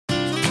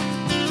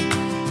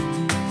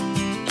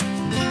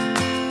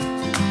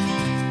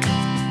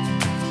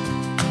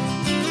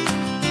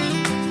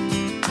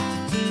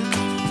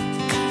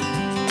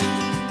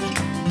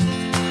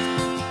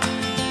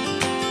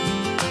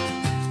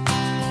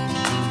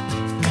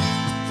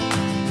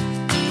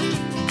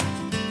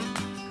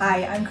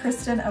Hi, I'm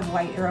Kristen of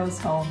White Arrows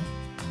Home,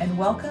 and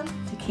welcome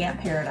to Camp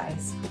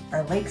Paradise,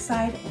 our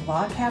lakeside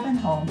log cabin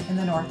home in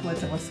the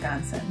Northwoods of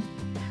Wisconsin.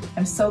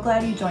 I'm so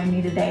glad you joined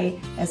me today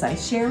as I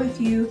share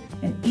with you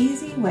an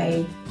easy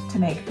way to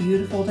make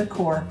beautiful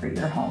decor for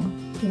your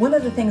home. One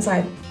of the things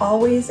I've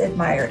always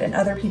admired in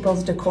other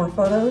people's decor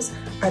photos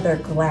are their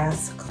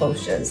glass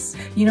cloches.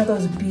 You know,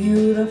 those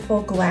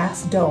beautiful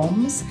glass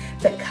domes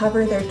that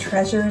cover their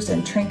treasures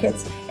and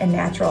trinkets and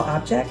natural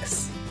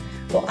objects?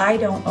 Well, I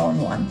don't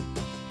own one.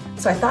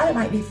 So I thought it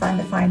might be fun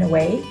to find a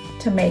way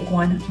to make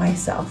one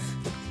myself.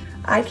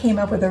 I came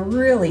up with a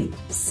really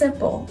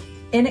simple,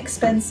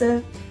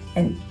 inexpensive,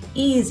 and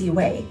easy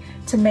way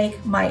to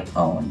make my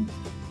own.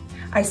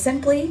 I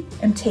simply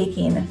am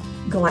taking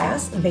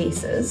glass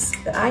vases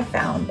that I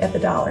found at the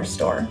dollar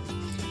store,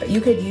 but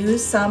you could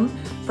use some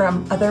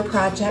from other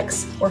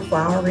projects or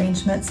flower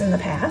arrangements in the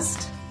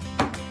past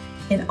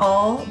in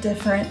all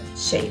different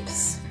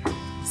shapes.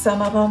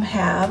 Some of them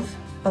have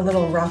a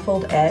little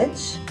ruffled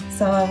edge.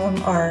 Some of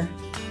them are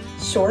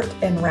short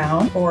and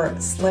round or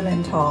slim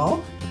and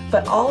tall,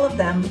 but all of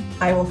them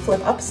I will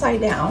flip upside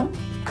down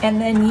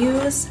and then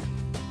use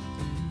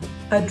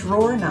a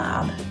drawer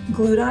knob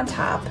glued on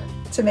top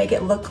to make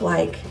it look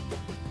like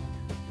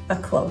a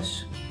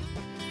cloche.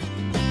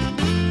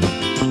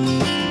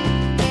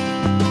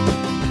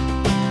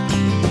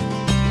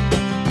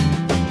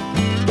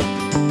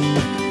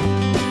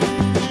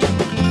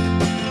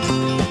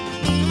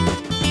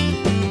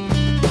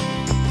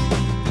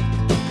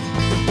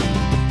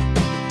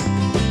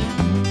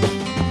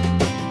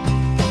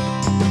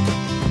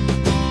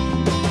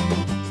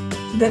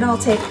 Then I'll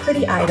take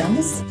pretty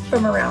items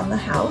from around the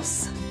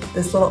house,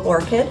 this little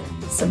orchid,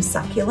 some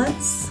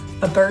succulents,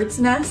 a bird's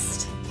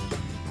nest,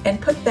 and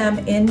put them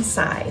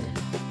inside.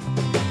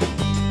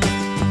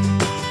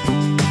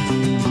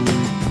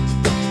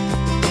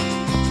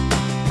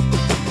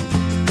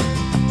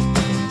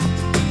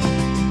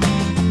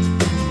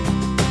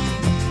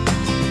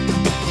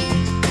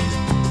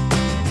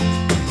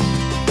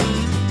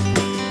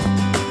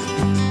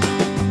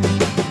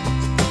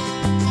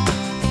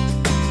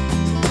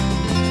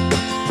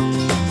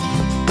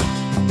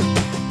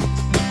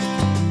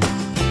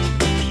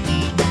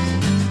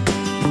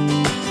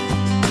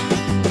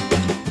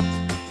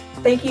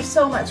 Thank you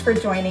so much for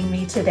joining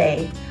me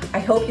today. I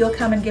hope you'll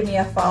come and give me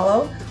a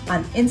follow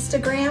on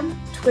Instagram,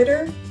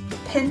 Twitter,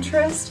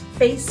 Pinterest,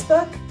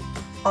 Facebook,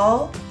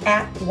 all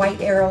at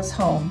White Arrows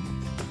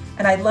Home.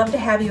 And I'd love to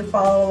have you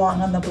follow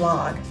along on the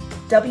blog,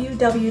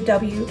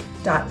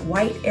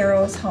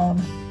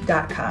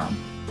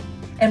 www.whitearrowshome.com.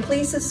 And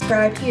please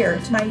subscribe here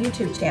to my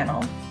YouTube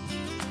channel.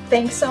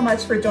 Thanks so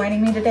much for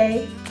joining me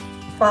today.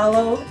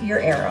 Follow your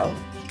arrow.